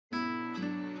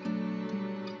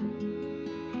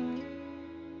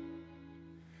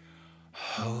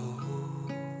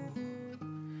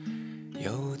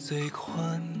有最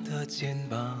宽的肩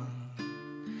膀，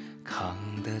扛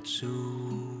得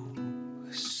住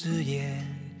誓言，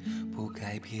不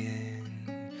改变。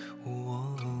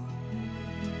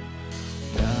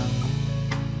当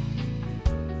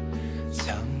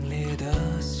强烈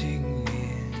的信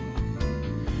念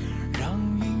让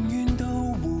命运都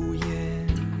无言，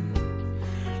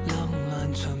浪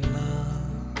漫成了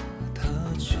特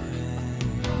权。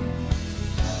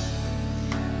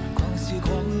广西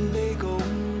狂被公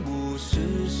布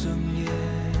是盛宴，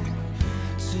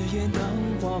誓言当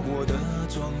花火的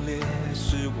壮烈，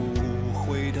是无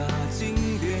悔的经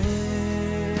典。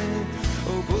哦，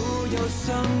不要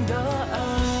想的爱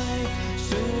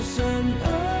是深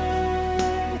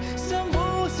爱，像无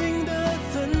形的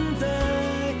存在，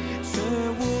却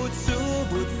无处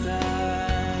不在。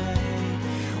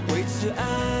维持爱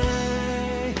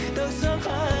的伤害，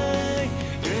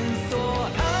愿所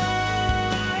爱。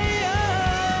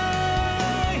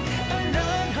安然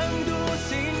横渡星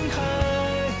海，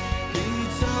一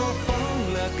朝放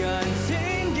了感情，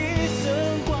一生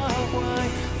挂怀。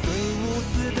最无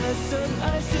私的深爱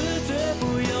是绝不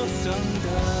要伤的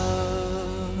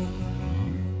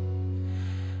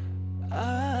爱。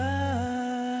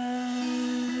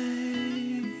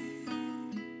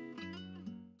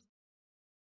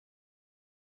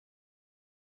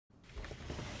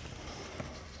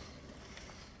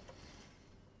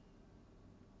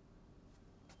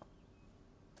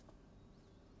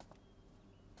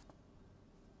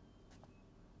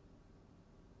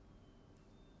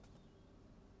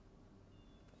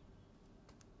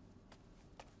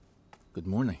Good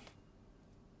morning.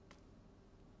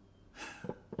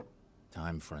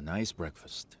 Time for a nice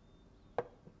breakfast.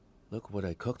 Look what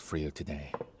I cooked for you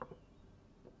today.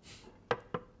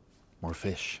 More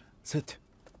fish. Sit.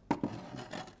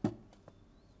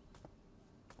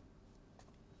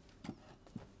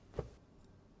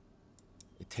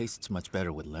 It tastes much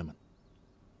better with lemon.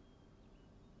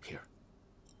 Here.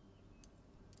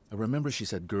 I remember she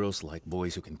said girls like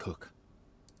boys who can cook.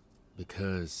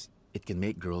 Because it can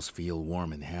make girls feel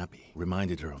warm and happy.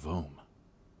 Reminded her of home.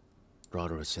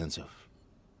 Brought her a sense of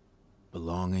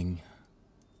belonging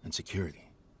and security.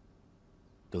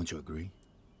 Don't you agree?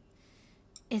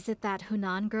 Is it that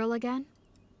Hunan girl again?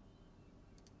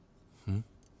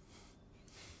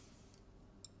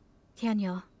 Tian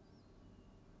You,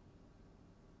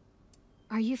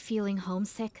 are you feeling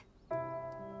homesick?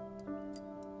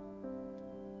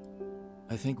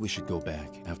 I think we should go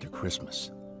back after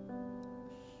Christmas.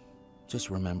 Just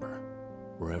remember,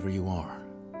 wherever you are,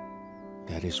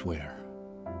 that is where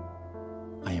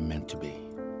I am meant to be.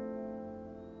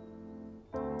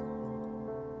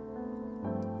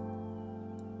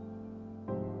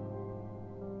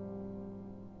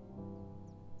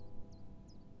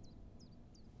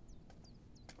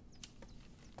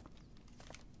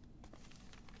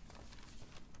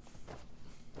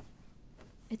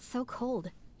 It's so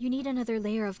cold. You need another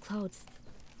layer of clothes.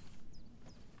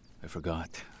 I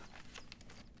forgot.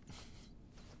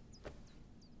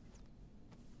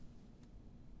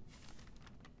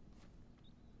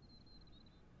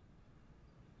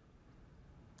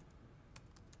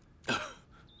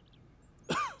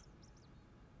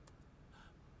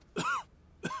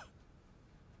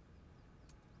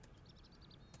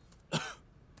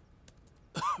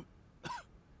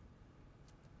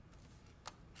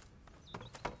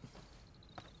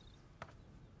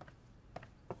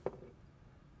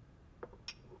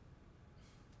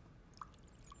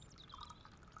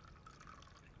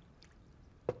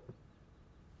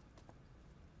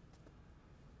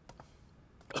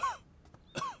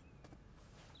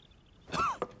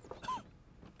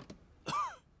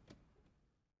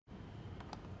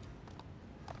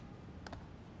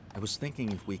 I was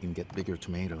thinking if we can get bigger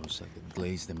tomatoes, I could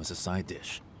glaze them as a side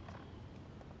dish.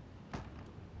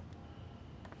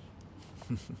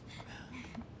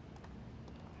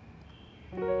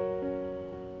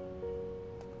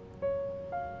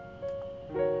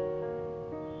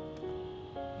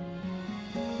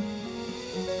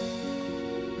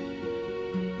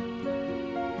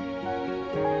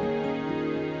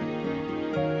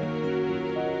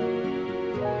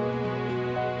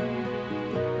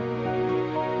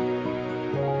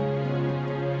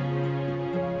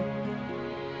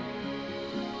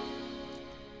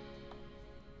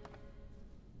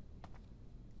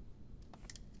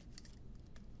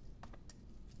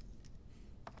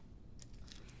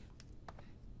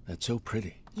 That's so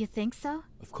pretty. You think so?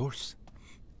 Of course.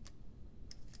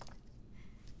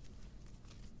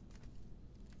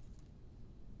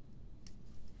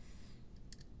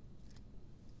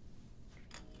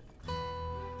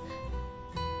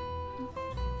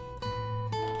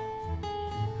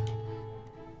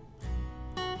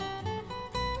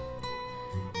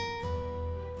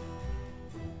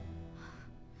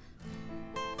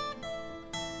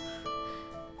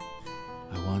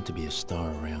 want to be a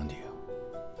star around you.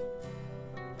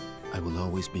 I will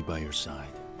always be by your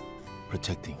side,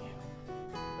 protecting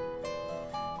you.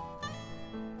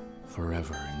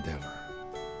 Forever and ever.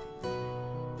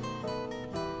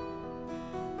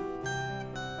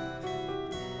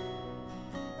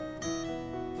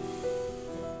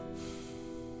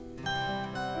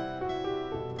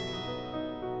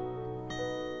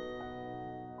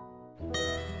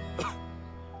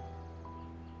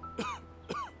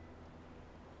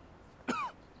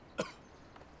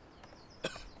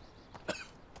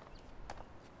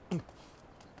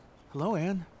 Hello,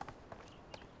 Anne.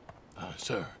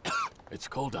 Sir, it's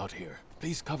cold out here.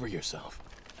 Please cover yourself.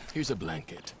 Here's a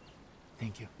blanket.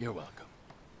 Thank you. You're welcome.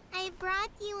 I brought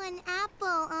you an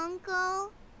apple,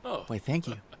 Uncle. Oh. Why, thank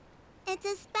you. It's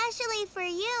especially for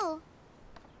you.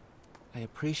 I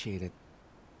appreciate it.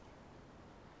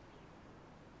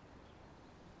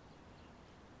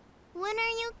 When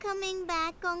are you coming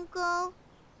back, Uncle?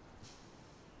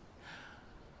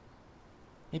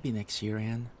 Maybe next year,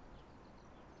 Anne.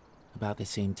 About the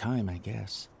same time, I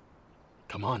guess.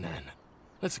 Come on, Anne.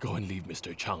 Let's go and leave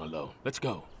Mr. Chang alone. Let's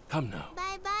go. Come now.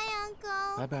 Bye-bye,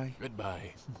 Uncle. Bye-bye.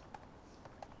 Goodbye.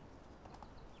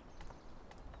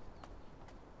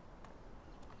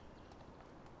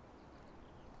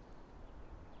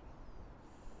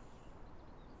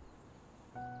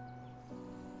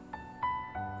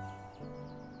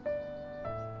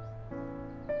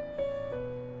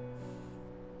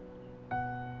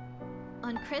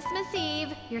 On Christmas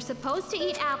Eve, you're supposed to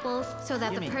eat apples so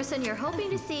that the person you're hoping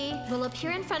to see will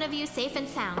appear in front of you safe and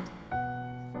sound.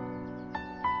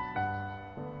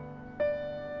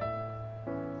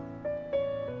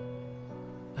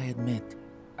 I admit,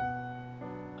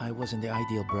 I wasn't the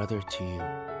ideal brother to you.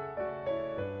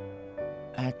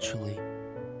 Actually,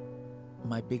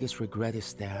 my biggest regret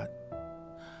is that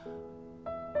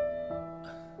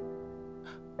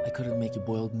I couldn't make you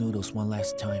boiled noodles one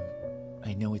last time.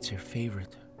 I know it's your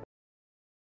favorite.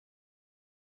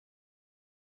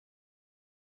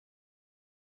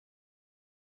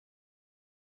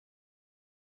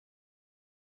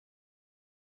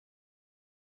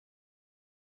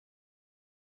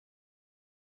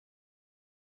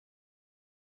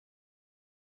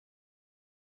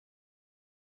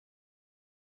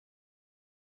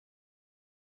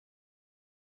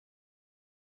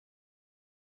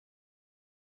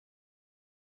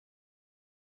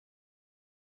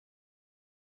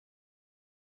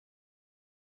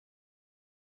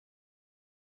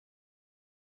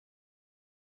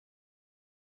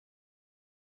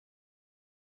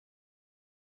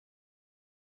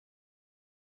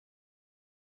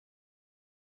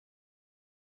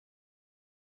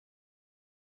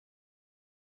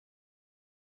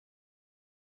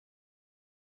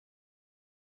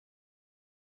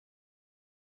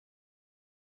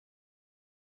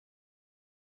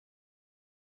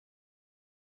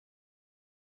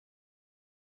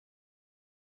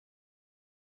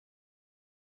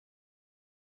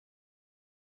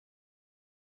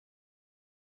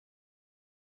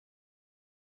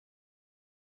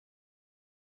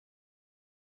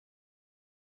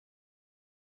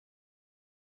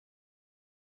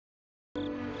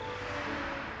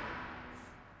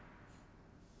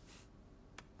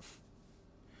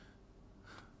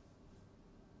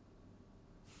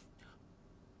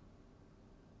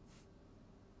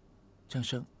 Jiang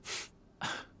Sheng,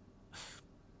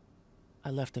 I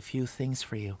left a few things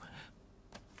for you.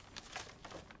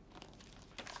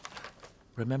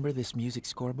 Remember this music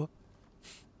scorebook?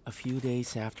 A few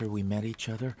days after we met each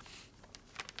other,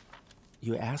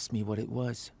 you asked me what it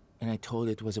was, and I told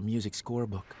it was a music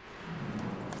scorebook.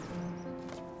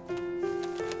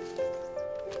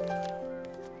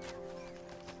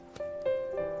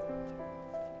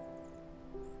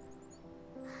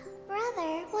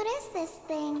 Brother, what is this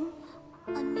thing?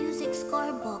 A music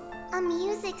scorebook. A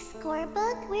music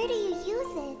scorebook? Where do you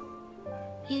use it?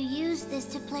 You use this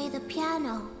to play the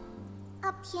piano.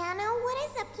 A piano? What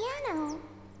is a piano?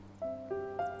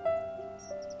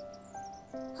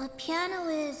 A piano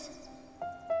is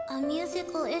a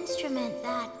musical instrument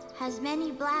that has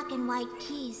many black and white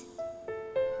keys.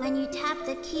 When you tap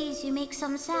the keys, you make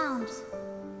some sounds.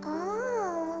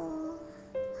 Oh.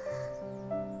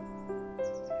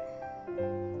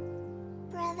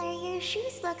 Brother, your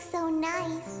shoes look so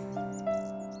nice.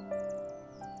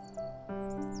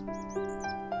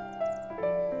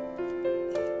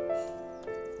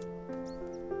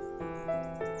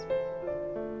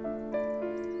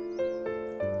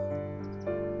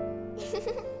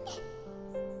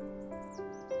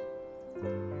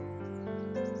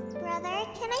 Brother,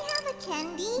 can I have a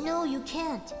candy? No, you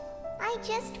can't. I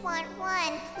just want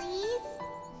one, please.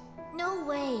 No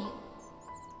way.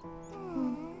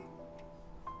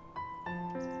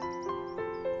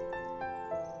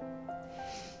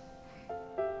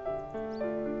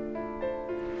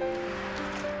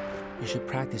 You should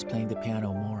practice playing the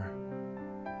piano more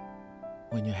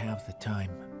when you have the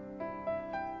time.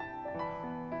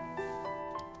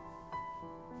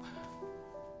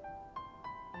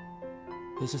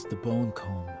 This is the bone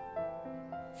comb.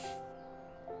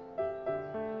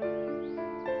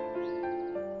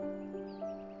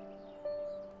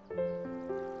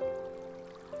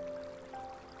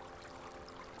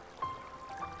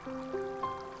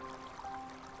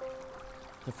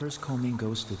 The first combing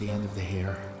goes to the end of the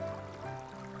hair.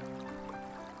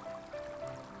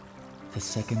 The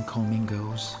second combing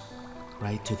goes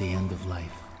right to the end of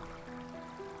life.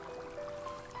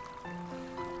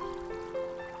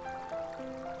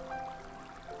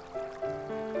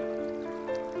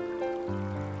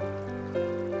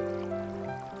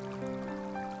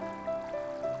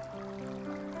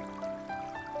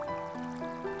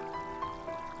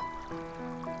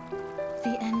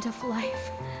 The end of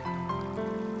life.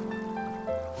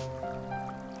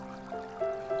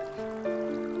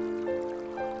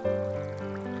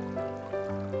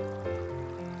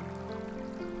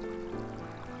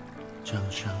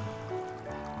 Jiang Sheng,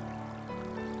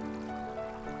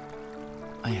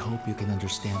 I hope you can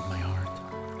understand my heart.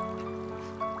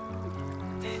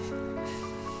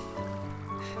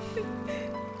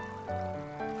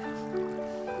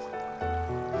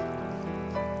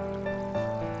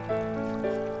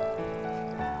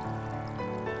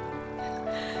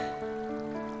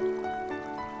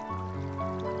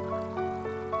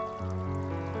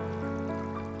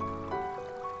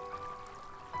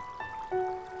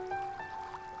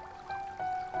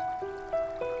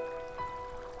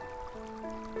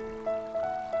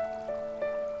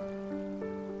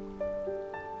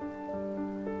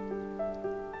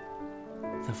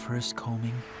 The first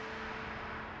combing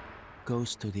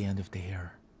goes to the end of the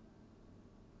hair.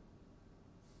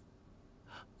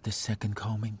 The second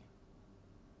combing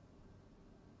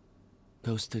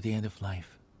goes to the end of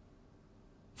life.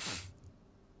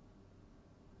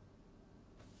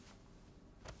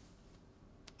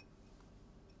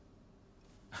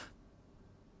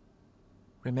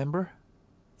 Remember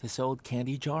this old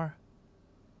candy jar?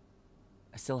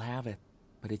 I still have it,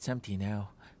 but it's empty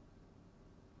now.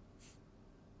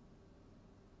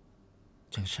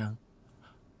 Jiang Sheng,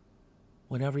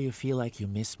 whenever you feel like you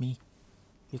miss me,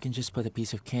 you can just put a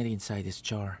piece of candy inside this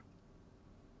jar.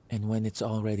 And when it's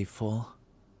already full,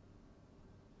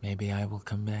 maybe I will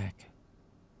come back.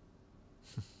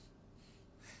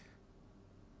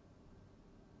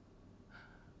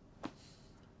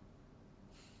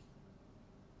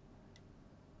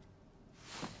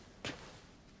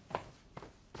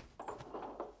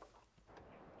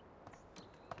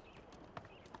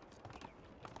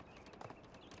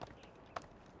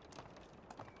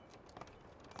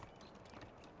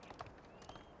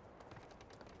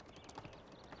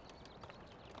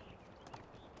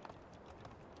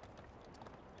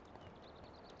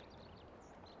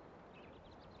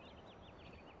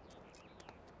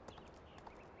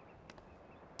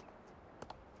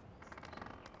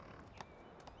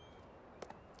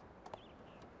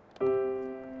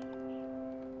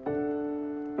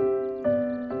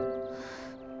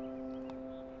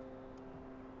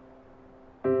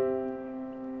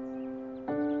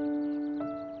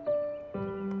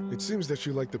 It seems that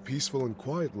you like the peaceful and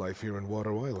quiet life here in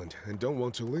Water Island and don't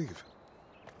want to leave.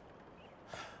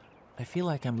 I feel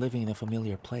like I'm living in a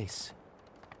familiar place.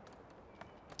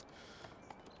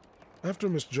 After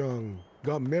Miss Zhang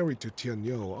got married to Tian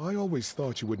You, I always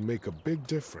thought you would make a big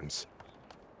difference.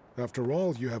 After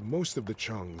all, you have most of the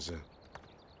Changs.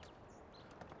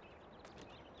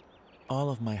 All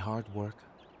of my hard work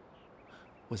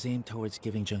was aimed towards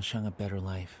giving Jiang Sheng a better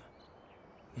life.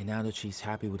 And now that she's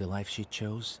happy with the life she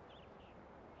chose,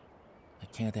 I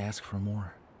can't ask for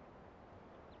more.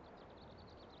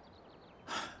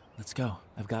 Let's go.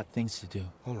 I've got things to do.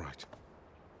 All right.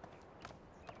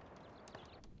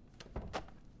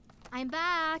 I'm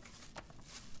back.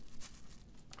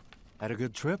 Had a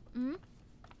good trip? Hmm?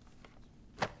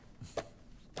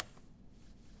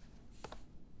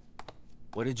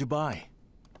 What did you buy?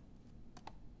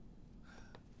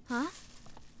 Huh?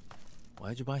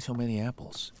 Why'd you buy so many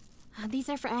apples? These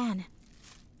are for Anne.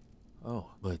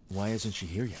 Oh, but why isn't she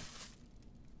here yet?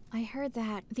 I heard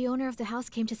that the owner of the house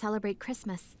came to celebrate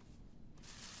Christmas.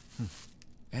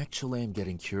 Actually, I'm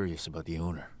getting curious about the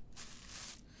owner.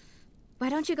 Why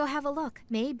don't you go have a look?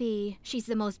 Maybe she's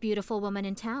the most beautiful woman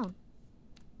in town.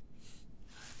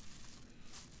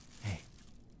 Hey,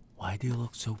 why do you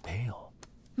look so pale?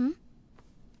 Hmm?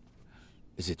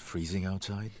 Is it freezing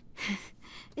outside?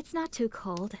 It's not too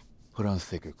cold. Put on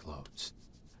thicker clothes.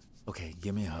 Okay,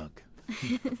 give me a hug.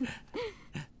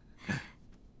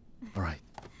 All right.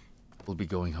 We'll be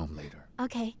going home later.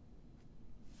 Okay.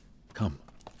 Come.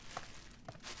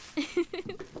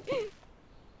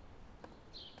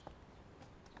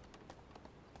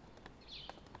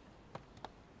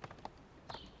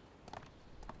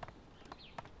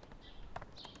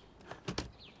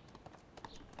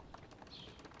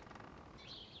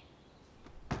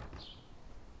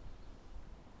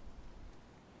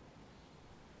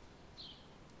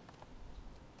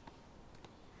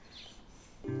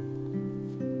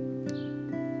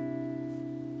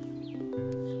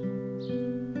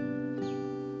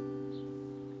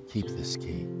 Keep this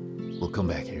key. We'll come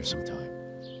back here sometime.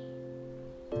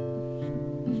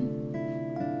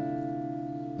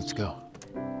 Let's go.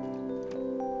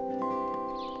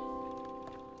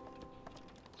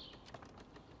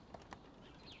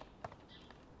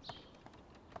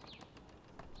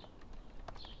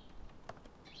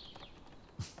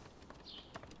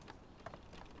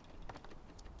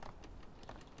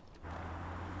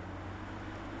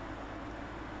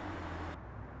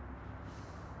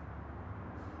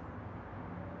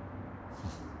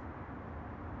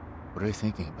 What are you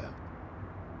thinking about?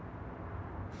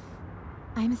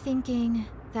 I'm thinking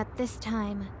that this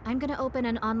time, I'm gonna open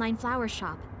an online flower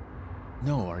shop.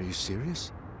 No, are you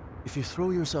serious? If you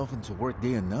throw yourself into work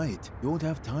day and night, you won't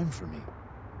have time for me.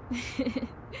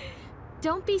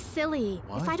 Don't be silly.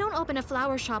 What? If I don't open a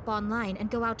flower shop online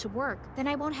and go out to work, then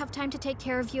I won't have time to take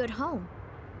care of you at home.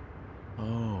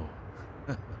 Oh.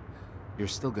 You're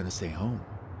still gonna stay home.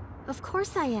 Of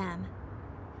course I am.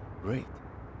 Great.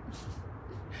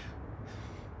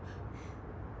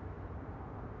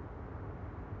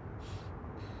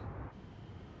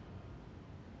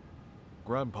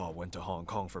 Grandpa went to Hong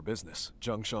Kong for business.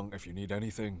 Jiang Sheng, if you need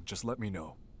anything, just let me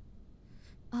know.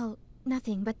 Oh,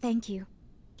 nothing, but thank you.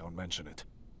 Don't mention it.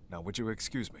 Now, would you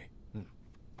excuse me?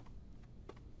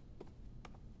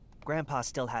 Grandpa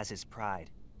still has his pride.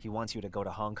 He wants you to go to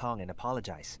Hong Kong and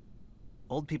apologize.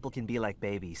 Old people can be like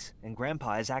babies, and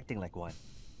Grandpa is acting like one.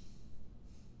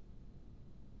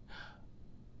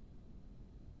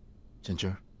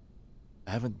 Ginger,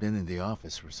 I haven't been in the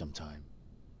office for some time.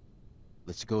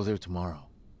 Let's go there tomorrow.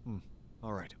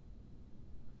 All right.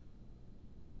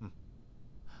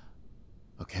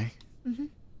 Okay? Mm-hmm.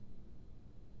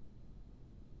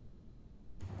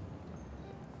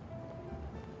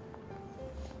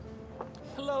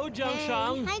 Hello, Jiang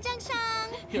Sheng. Hi, Jiang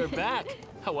Sheng. You're back.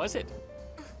 How was it?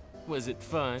 Was it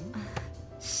fun?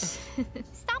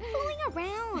 Stop fooling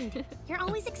around. You're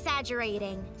always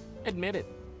exaggerating. Admit it.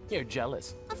 You're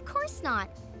jealous. Of course not.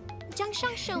 Jiang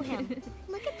Sheng, show him.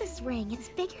 Look at this ring. It's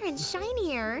bigger and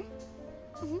shinier.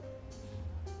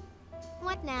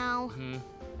 What now?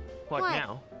 What What?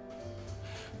 now?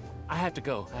 I have to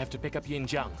go. I have to pick up Yin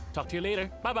Jiang. Talk to you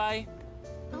later. Bye-bye.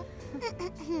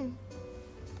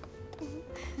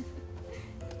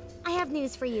 I have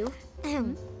news for you.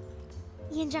 Yin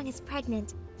Jiang is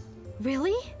pregnant.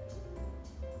 Really?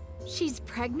 She's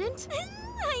pregnant?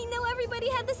 I know everybody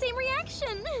had the same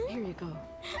reaction. Here you go.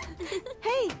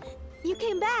 Hey, you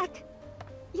came back.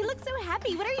 You look so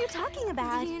happy. What are you talking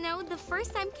about? Do you know, the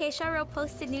first time Keisharo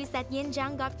posted news that Yin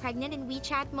Jiang got pregnant in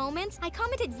WeChat Moments, I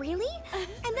commented, really?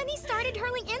 And then he started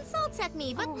hurling insults at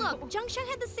me. But look, Jiang Sheng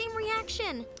had the same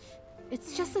reaction.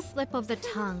 It's just a slip of the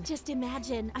tongue. Just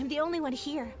imagine, I'm the only one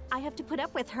here. I have to put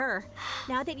up with her.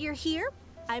 Now that you're here,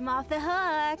 I'm off the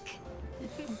hook.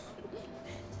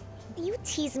 You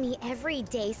tease me every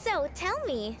day, so tell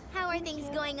me, how are things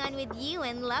going on with you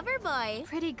and Loverboy?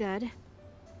 Pretty good.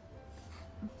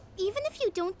 Even if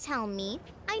you don't tell me,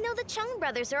 I know the Chung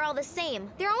brothers are all the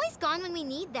same. They're always gone when we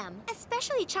need them,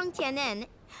 especially Chung Tianen.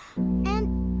 And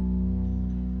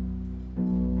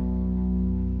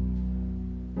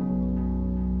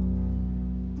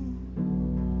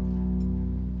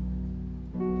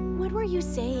What were you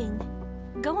saying?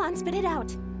 Go on, spit it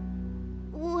out.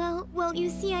 Well, you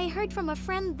see, I heard from a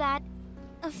friend that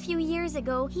a few years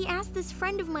ago, he asked this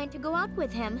friend of mine to go out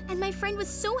with him, and my friend was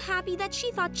so happy that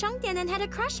she thought Chung Tianen had a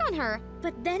crush on her.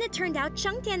 But then it turned out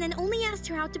Chung Tianen only asked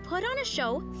her out to put on a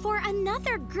show for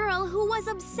another girl who was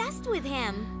obsessed with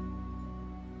him.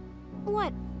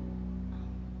 What?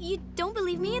 You don't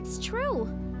believe me? It's true.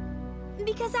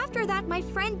 Because after that, my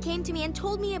friend came to me and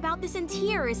told me about this in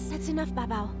tears. That's enough,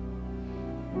 Babao.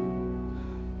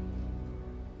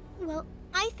 Well,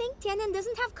 I think Tianen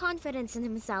doesn't have confidence in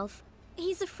himself.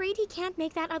 He's afraid he can't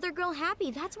make that other girl happy.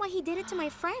 That's why he did it to my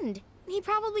friend. He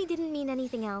probably didn't mean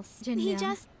anything else. He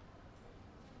just...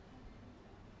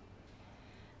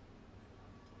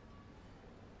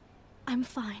 I'm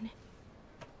fine.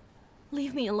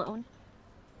 Leave me alone.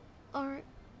 Are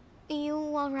you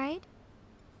alright?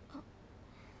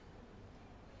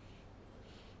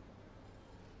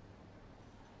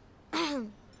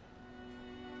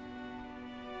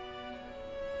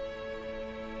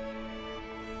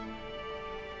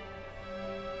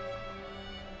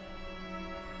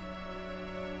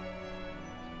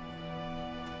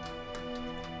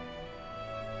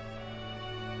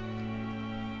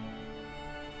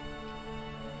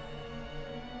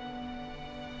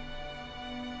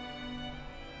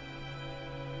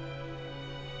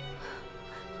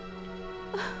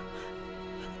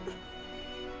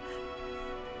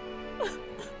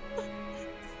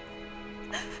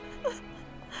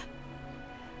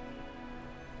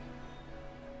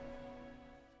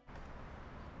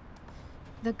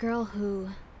 The girl who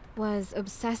was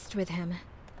obsessed with him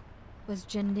was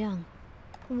Jin Liang.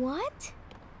 What?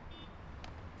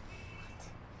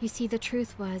 You see, the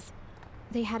truth was,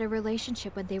 they had a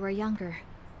relationship when they were younger.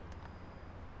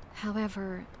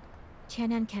 However,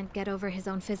 Tian can't get over his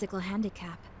own physical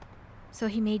handicap, so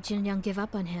he made Jin Liang give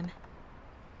up on him.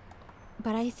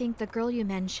 But I think the girl you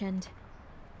mentioned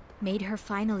made her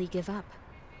finally give up.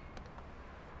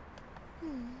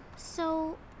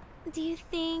 So, do you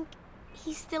think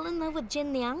he's still in love with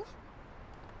Jin Liang?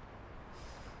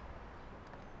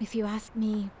 If you ask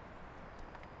me,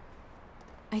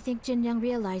 I think Jin Liang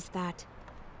realized that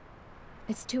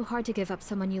it's too hard to give up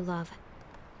someone you love.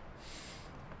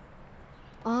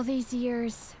 All these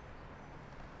years,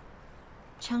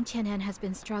 Chang Tian'an has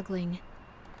been struggling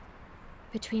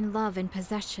between love and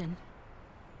possession,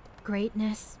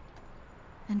 greatness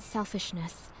and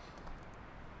selfishness.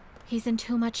 He's in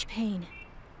too much pain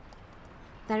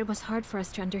that it was hard for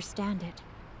us to understand it.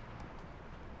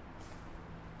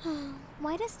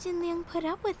 Why does Jin Liang put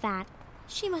up with that?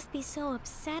 She must be so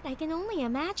upset, I can only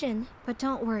imagine. But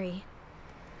don't worry.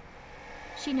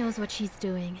 She knows what she's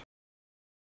doing.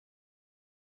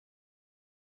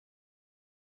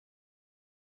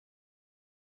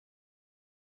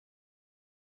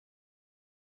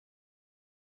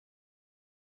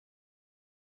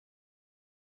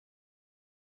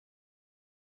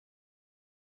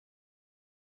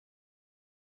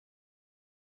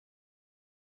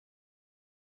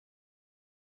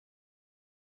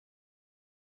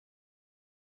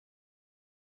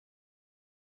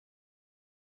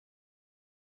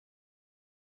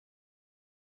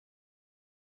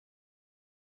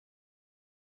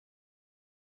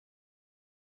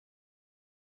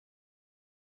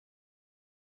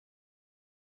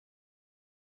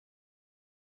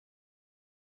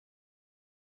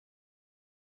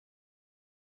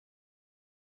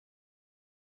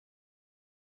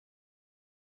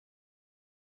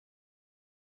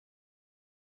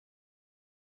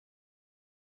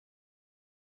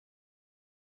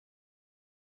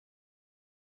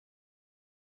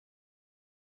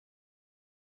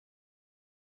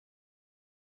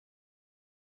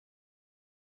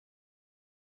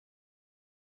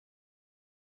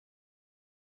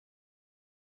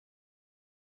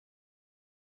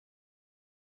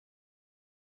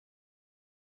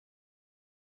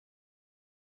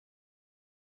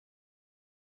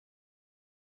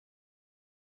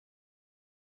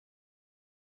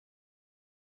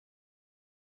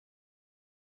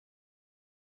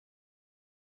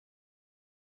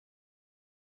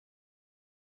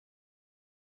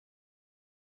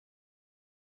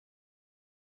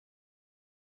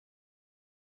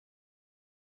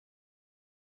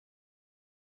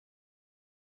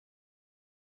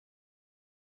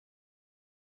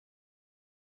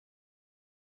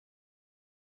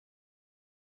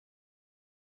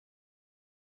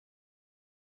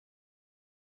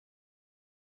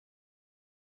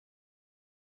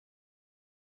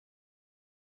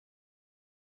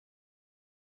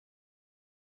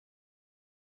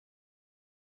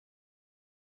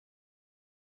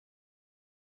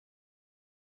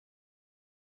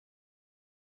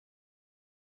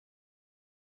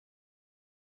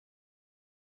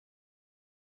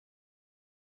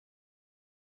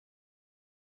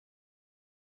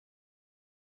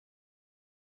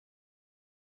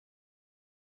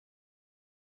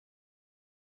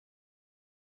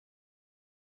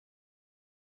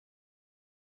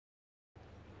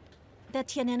 That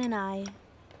Tian'an and I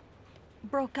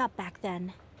broke up back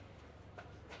then.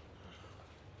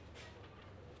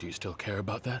 Do you still care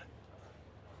about that?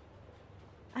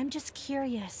 I'm just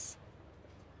curious.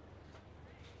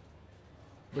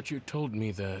 But you told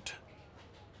me that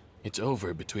it's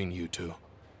over between you two.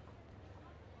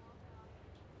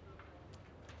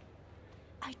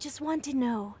 I just want to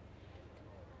know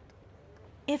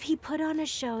if he put on a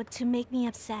show to make me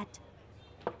upset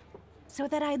so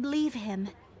that I'd leave him.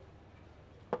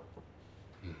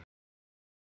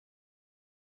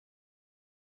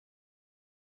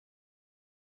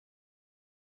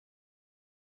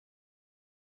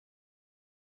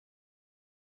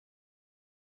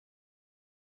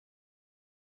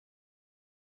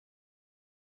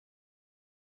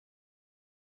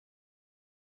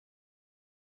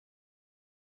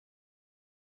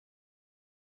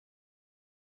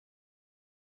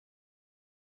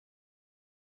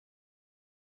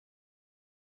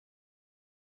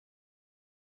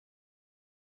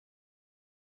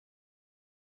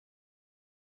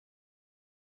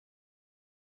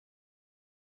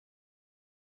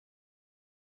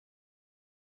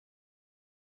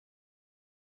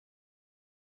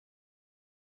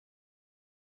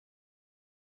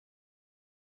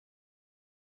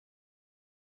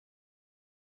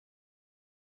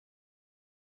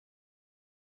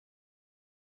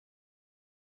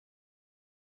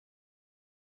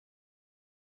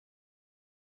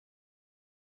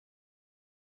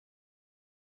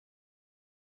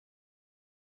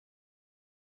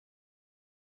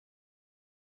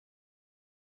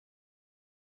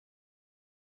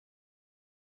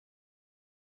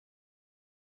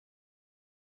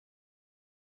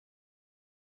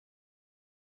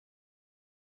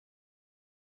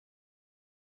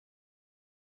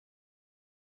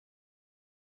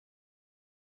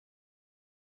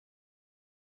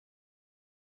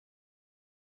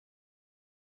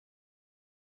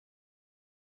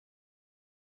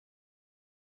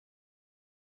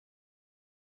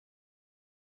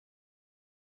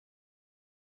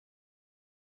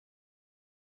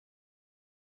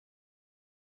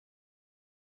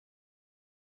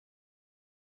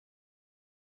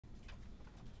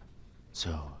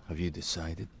 So, have you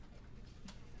decided?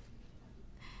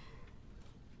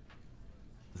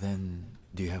 Then,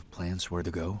 do you have plans where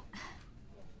to go?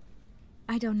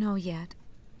 I don't know yet.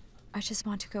 I just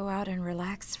want to go out and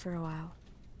relax for a while.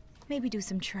 Maybe do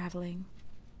some traveling.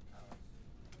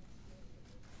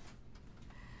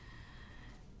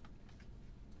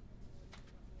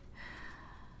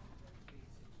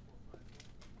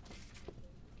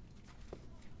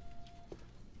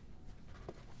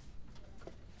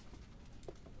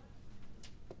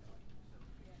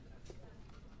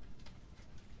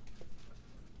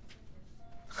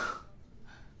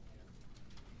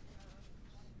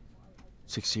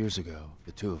 Six years ago,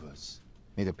 the two of us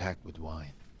made a pact with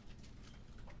wine.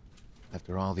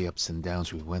 After all the ups and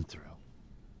downs we went through,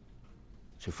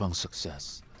 Shifeng's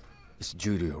success is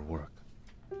due to your work.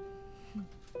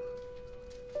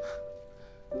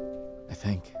 I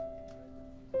think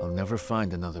I'll never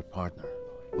find another partner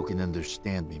who can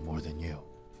understand me more than you.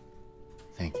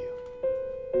 Thank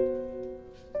you.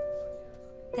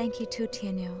 Thank you too,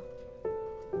 Tian You.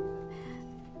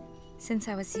 Since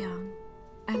I was young,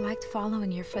 I liked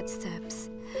following your footsteps.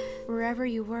 Wherever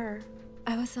you were,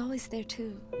 I was always there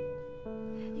too.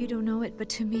 You don't know it, but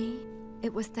to me,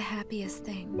 it was the happiest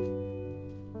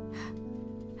thing.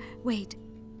 Wait,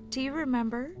 do you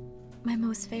remember my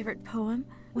most favorite poem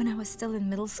when I was still in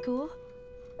middle school?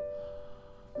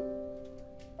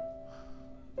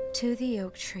 To the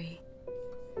oak tree.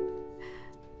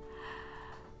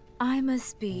 I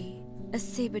must be a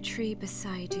ceiba tree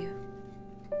beside you.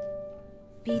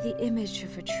 Be the image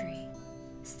of a tree,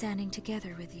 standing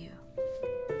together with you.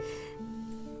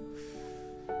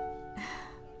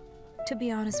 To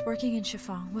be honest, working in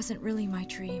Shifeng wasn't really my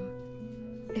dream.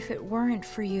 If it weren't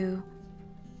for you,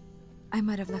 I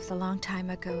might have left a long time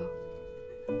ago.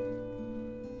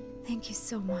 Thank you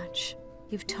so much.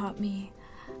 You've taught me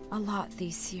a lot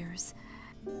these years,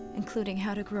 including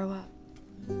how to grow up.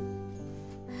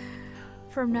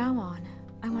 From now on,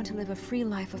 I want to live a free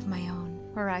life of my own,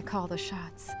 where I call the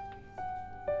shots.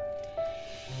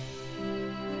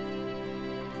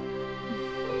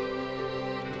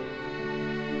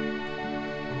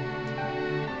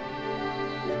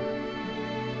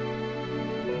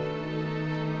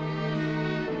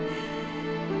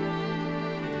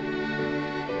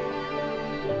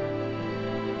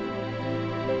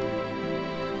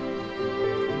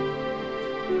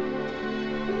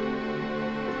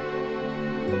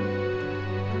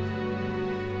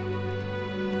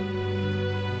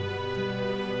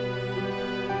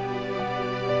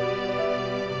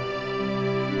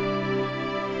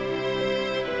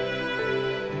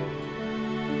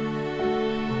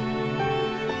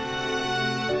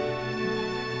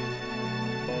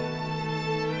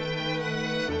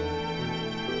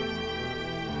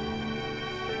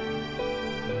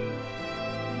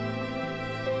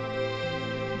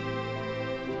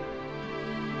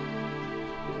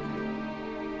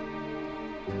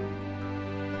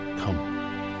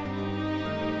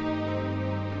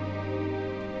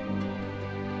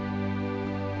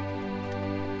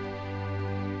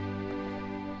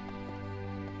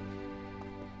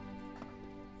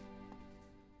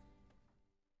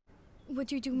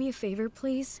 Would you do me a favor,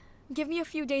 please? Give me a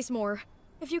few days more.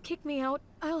 If you kick me out,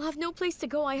 I'll have no place to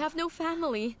go. I have no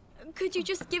family. Could you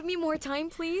just give me more time,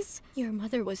 please? Your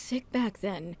mother was sick back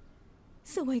then,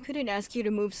 so I couldn't ask you to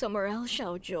move somewhere else,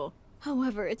 Xiaozhou.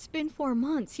 However, it's been 4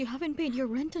 months. You haven't paid your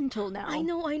rent until now. I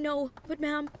know. But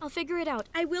ma'am, I'll figure it out.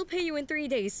 I will pay you in 3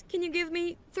 days. Can you give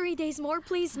me 3 days more,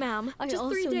 please, ma'am? Just 3 days. I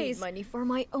also need money for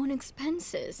my own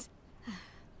expenses.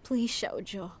 Please,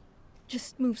 Xiaozhou.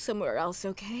 Just move somewhere else,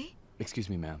 okay?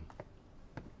 Excuse me, ma'am.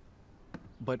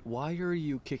 But why are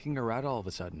you kicking her out all of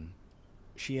a sudden?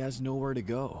 She has nowhere to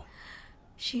go.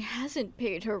 She hasn't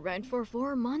paid her rent for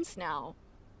 4 months now.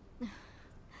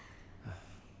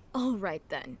 All right,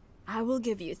 then. I will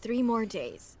give you 3 more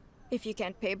days. If you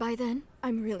can't pay by then,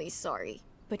 I'm really sorry,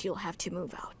 but you'll have to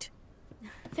move out.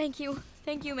 Thank you.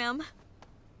 Thank you, ma'am.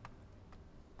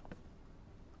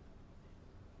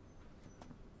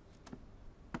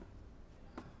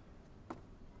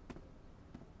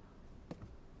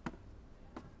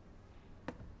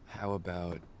 How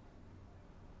about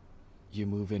you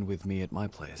move in with me at my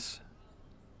place?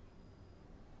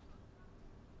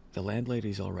 The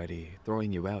landlady's already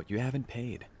throwing you out. You haven't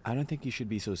paid. I don't think you should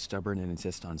be so stubborn and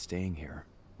insist on staying here.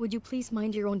 Would you please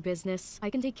mind your own business? I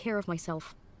can take care of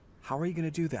myself. How are you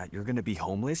gonna do that? You're gonna be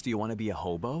homeless? Do you want to be a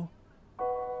hobo?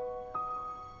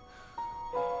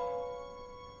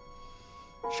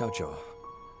 Xiaozhou,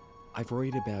 I've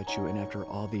worried about you, and after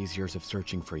all these years of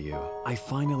searching for you, I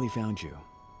finally found you.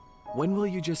 When will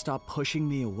you just stop pushing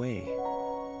me away?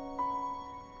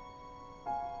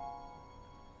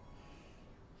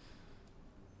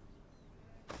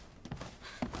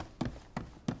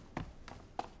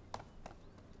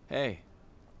 Hey.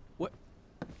 What?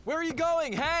 Where are you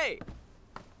going? Hey!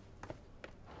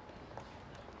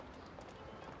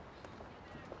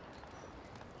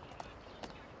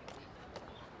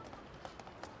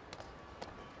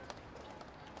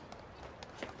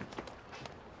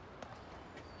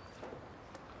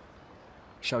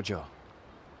 Xiaozhou,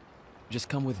 just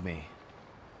come with me.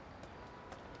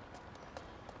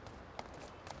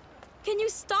 Can you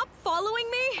stop following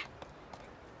me?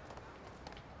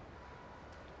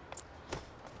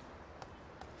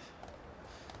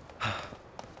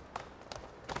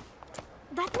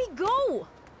 Let me go!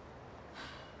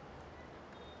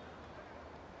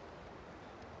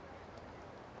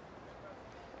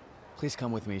 Please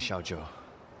come with me, Xiaozhou.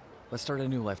 Let's start a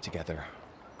new life together.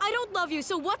 I don't love you,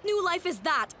 so what new life is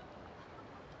that?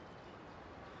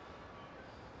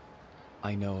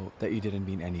 I know that you didn't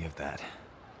mean any of that.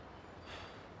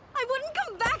 I wouldn't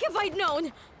come back if I'd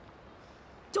known!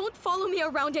 Don't follow me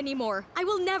around anymore. I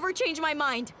will never change my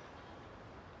mind.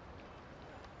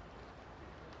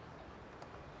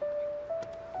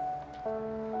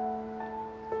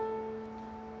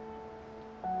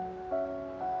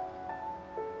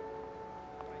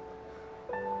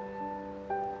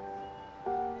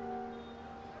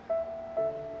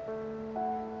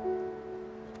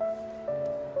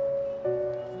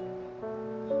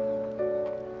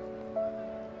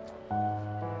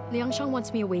 Liang Sheng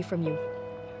wants me away from you.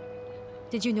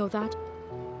 Did you know that?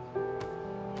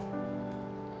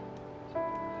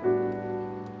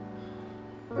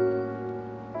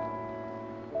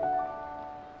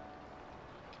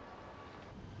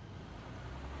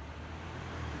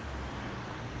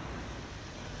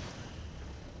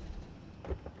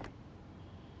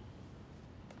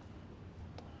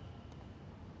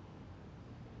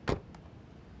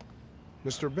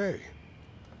 Mr. Bei,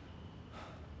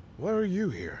 why are you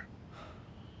here?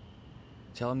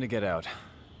 Tell him to get out.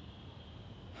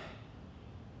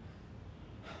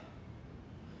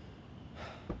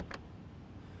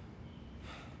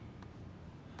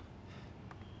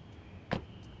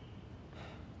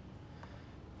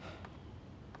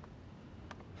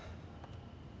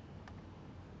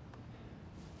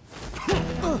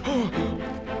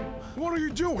 What are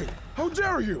you doing? How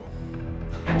dare you?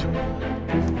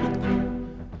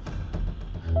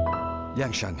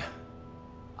 Liang Sheng,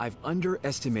 I've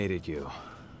underestimated you.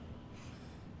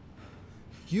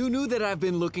 You knew that I've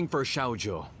been looking for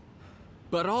Xiaozhou,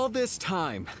 but all this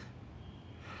time,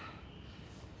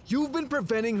 you've been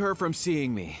preventing her from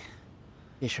seeing me.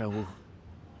 Wu,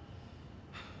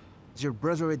 your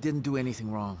brother didn't do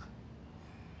anything wrong.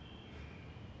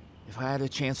 If I had a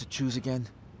chance to choose again,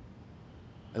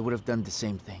 I would have done the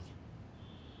same thing.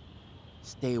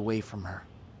 Stay away from her.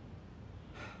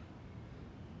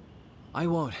 I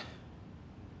won't.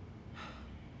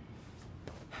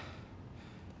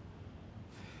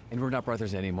 And we're not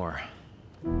brothers anymore.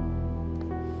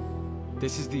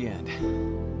 This is the end.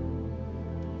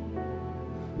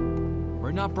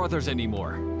 We're not brothers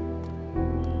anymore.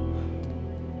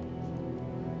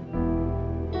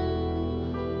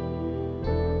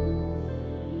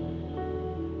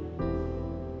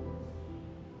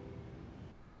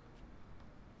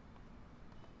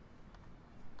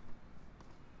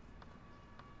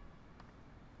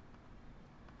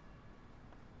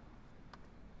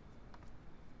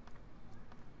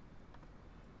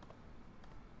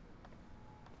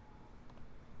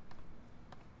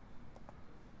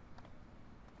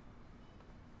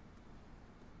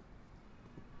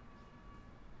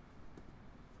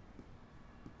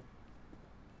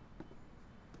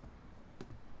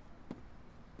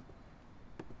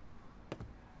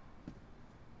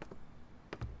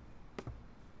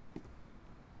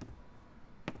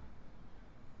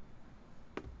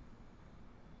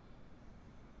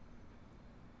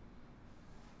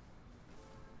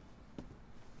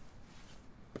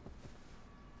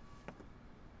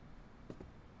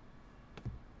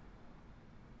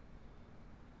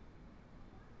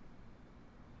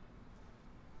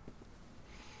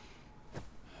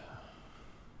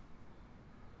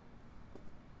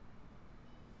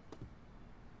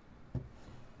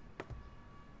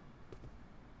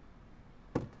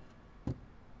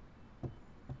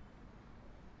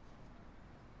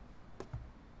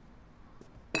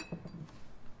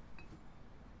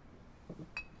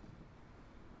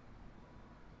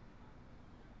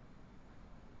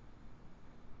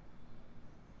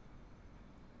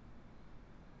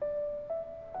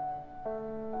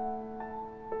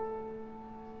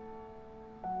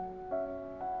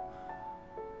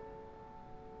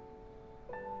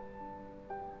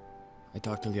 I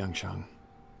talked to Liang Sheng.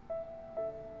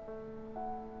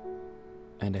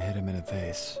 And I hit him in the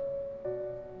face.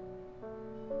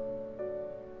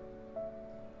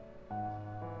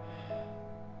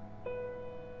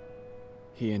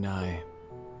 He and I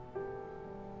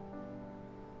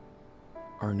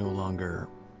are no longer...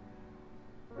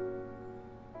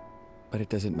 But it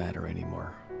doesn't matter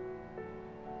anymore.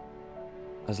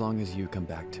 As long as you come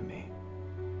back to me.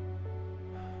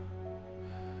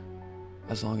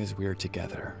 As long as we're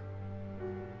together.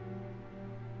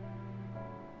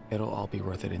 It'll all be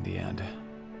worth it in the end.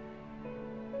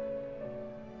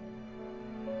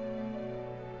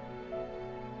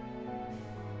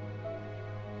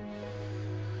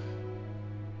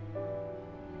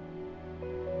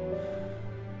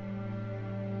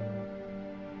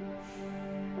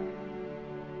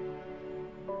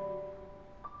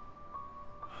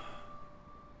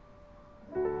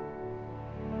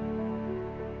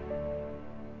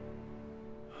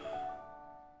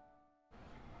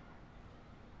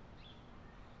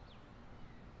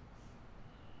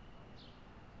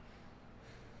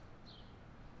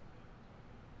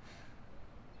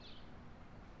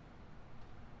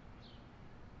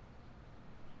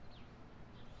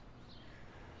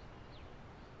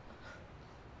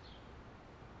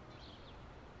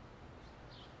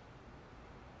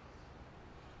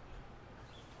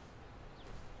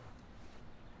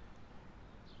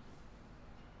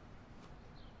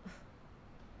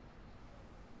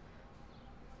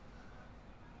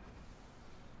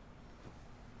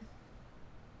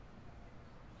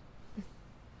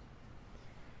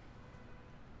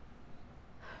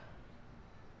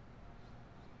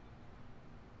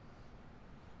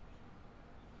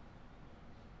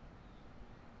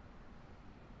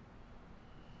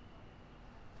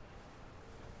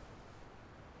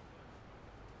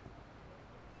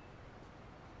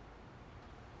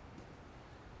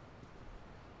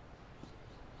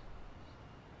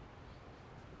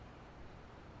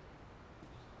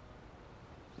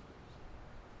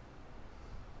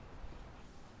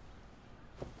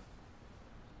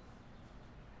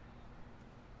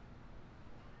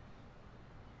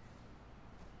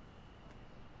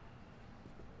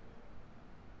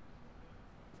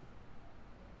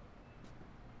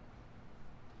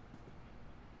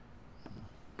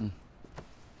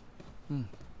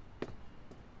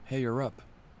 Hey, you're up.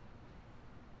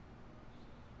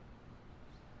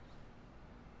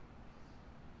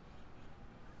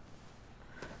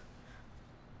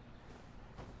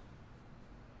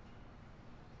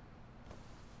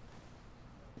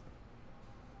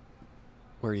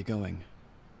 Where are you going?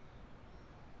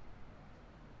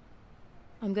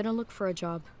 I'm gonna look for a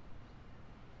job.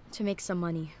 To make some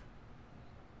money.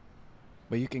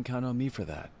 But you can count on me for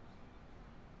that.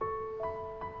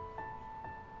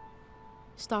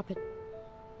 Stop it.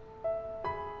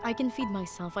 I can feed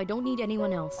myself. I don't need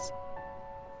anyone else.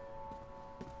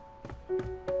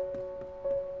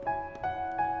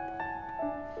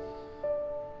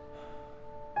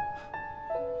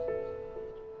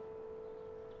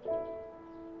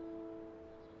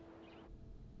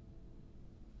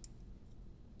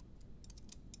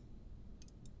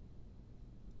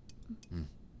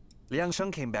 Liang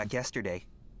Sheng came back yesterday.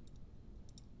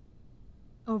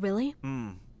 Oh, really?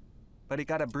 But he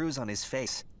got a bruise on his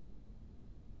face.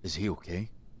 Is he okay?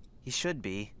 He should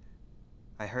be.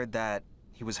 I heard that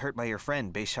he was hurt by your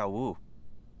friend, Bei Xiaowu.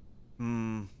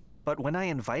 But when I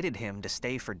invited him to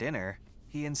stay for dinner,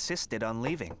 he insisted on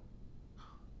leaving.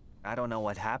 I don't know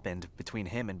what happened between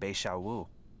him and Bei Xiaowu.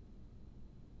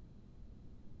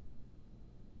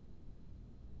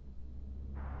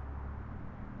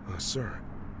 Sir,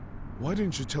 why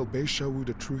didn't you tell Bei Xiaowu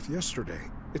the truth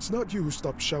yesterday? It's not you who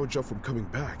stopped Xiaozhou from coming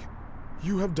back.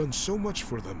 You have done so much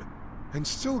for them, and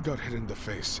still got hit in the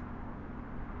face.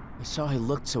 I saw he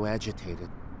looked so agitated.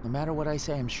 No matter what I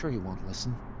say, I'm sure he won't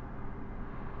listen.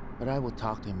 But I will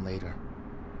talk to him later.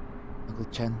 Uncle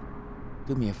Chen,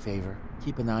 do me a favor.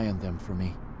 Keep an eye on them for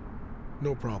me.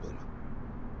 No problem.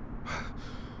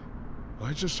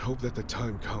 I just hope that the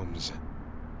time comes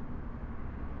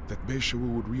that Bei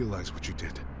Xiaowu would realize what you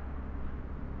did.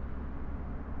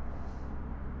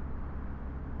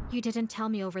 You didn't tell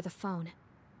me over the phone.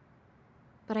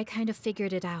 But I kind of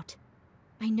figured it out.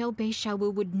 I know Bei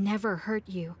Xiaowu would never hurt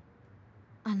you.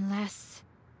 Unless...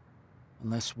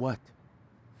 Unless what?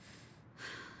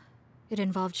 It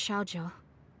involved Xiaozhou.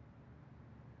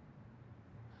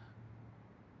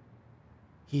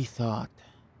 He thought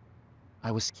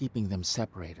I was keeping them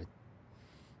separated.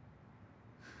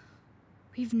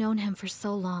 We've known him for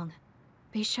so long.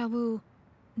 Bei Xiaowu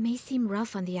may seem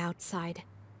rough on the outside,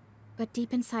 but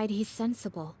deep inside he's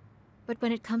sensible. But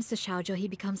when it comes to Xiaozhou, he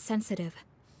becomes sensitive.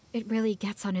 It really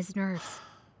gets on his nerves.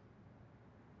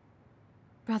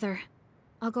 Brother,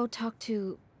 I'll go talk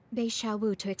to Bei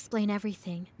Xiaowu to explain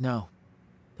everything. No.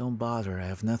 Don't bother, I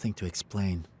have nothing to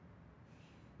explain.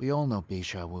 We all know Bei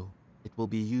Xiaowu. It will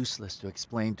be useless to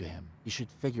explain to him. He should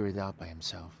figure it out by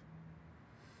himself.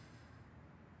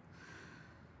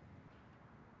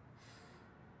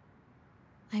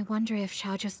 I wonder if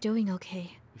Xiaozhou's doing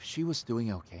okay. If she was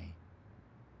doing okay,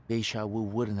 Bei Xiaowu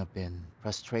wouldn't have been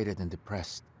frustrated and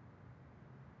depressed.